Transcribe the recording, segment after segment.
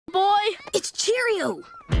It's Cheerio!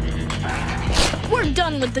 We're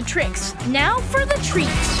done with the tricks. Now for the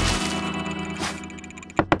treats.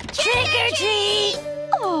 Trick or treat!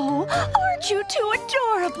 Oh, aren't you too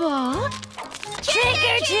adorable? Trick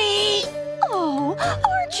or treat! Oh,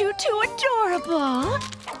 aren't you too adorable?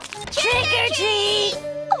 Trick or treat!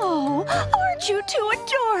 Oh, aren't you too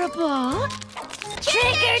adorable?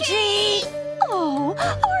 Trick or treat! Oh,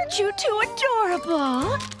 aren't you too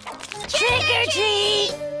adorable? Trick or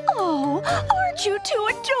treat! Oh, aren't you too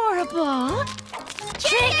adorable?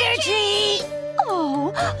 Trick or treat!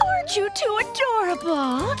 Oh, aren't you too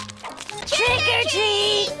adorable? Trick or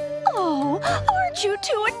treat! Oh, aren't you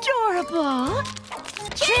too adorable?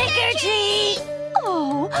 Trick or treat!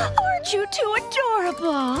 Oh, aren't you too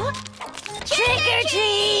adorable? Trick or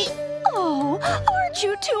treat! Oh, aren't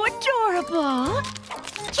you too adorable?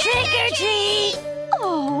 Trick or treat!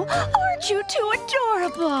 Oh, aren't you too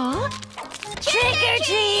adorable? Trick or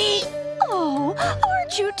treat! Oh,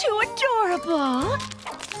 aren't you too adorable?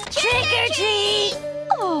 Trick or treat!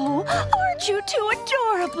 Oh, aren't you too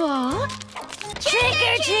adorable? Trick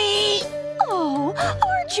or treat! Oh,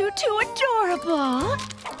 aren't you too adorable?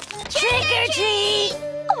 Trick or treat!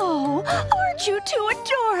 Oh, aren't you too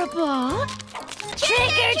adorable?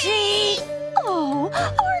 Trick or treat! Oh,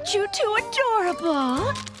 aren't you too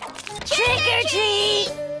adorable? Trick or treat!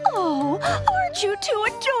 Oh, aren't you too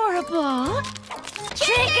adorable?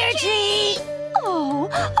 Trick or treat! Oh,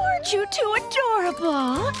 aren't you too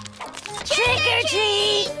adorable? Trick or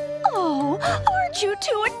treat! Oh, aren't you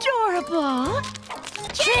too adorable?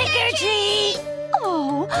 Trick or treat!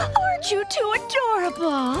 Oh, aren't you too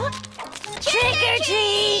adorable? Trick or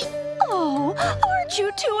treat! Oh, aren't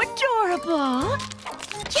you too adorable?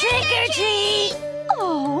 Trick or treat!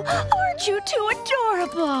 Oh, aren't you too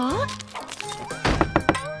adorable?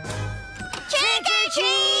 Trick or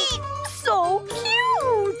treat! So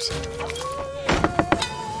cute!